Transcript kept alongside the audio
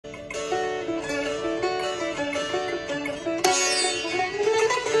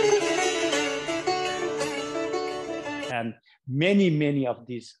many of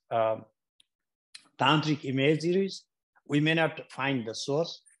these tantric imageries, we may not find the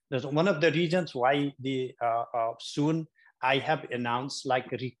source. That's one of the reasons why soon I have announced,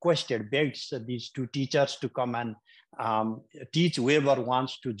 like requested, begged these two teachers to come and teach whoever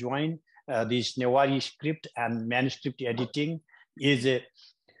wants to join this Newari script and manuscript editing.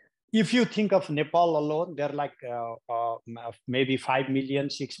 If you think of Nepal alone, there are like maybe 5 million,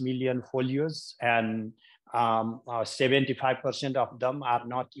 6 million folios, and 75% of them are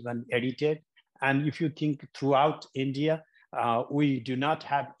not even edited. And if you think throughout India, we do not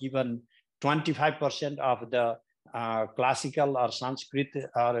have even 25% of the classical or Sanskrit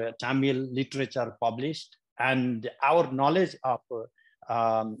or Tamil literature published. And our knowledge of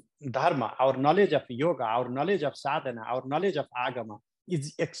dharma, our knowledge of yoga, our knowledge of sadhana, our knowledge of agama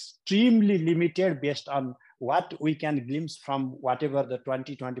is extremely limited based on what we can glimpse from whatever the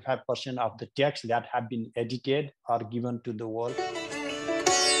 20-25% of the texts that have been edited or given to the world.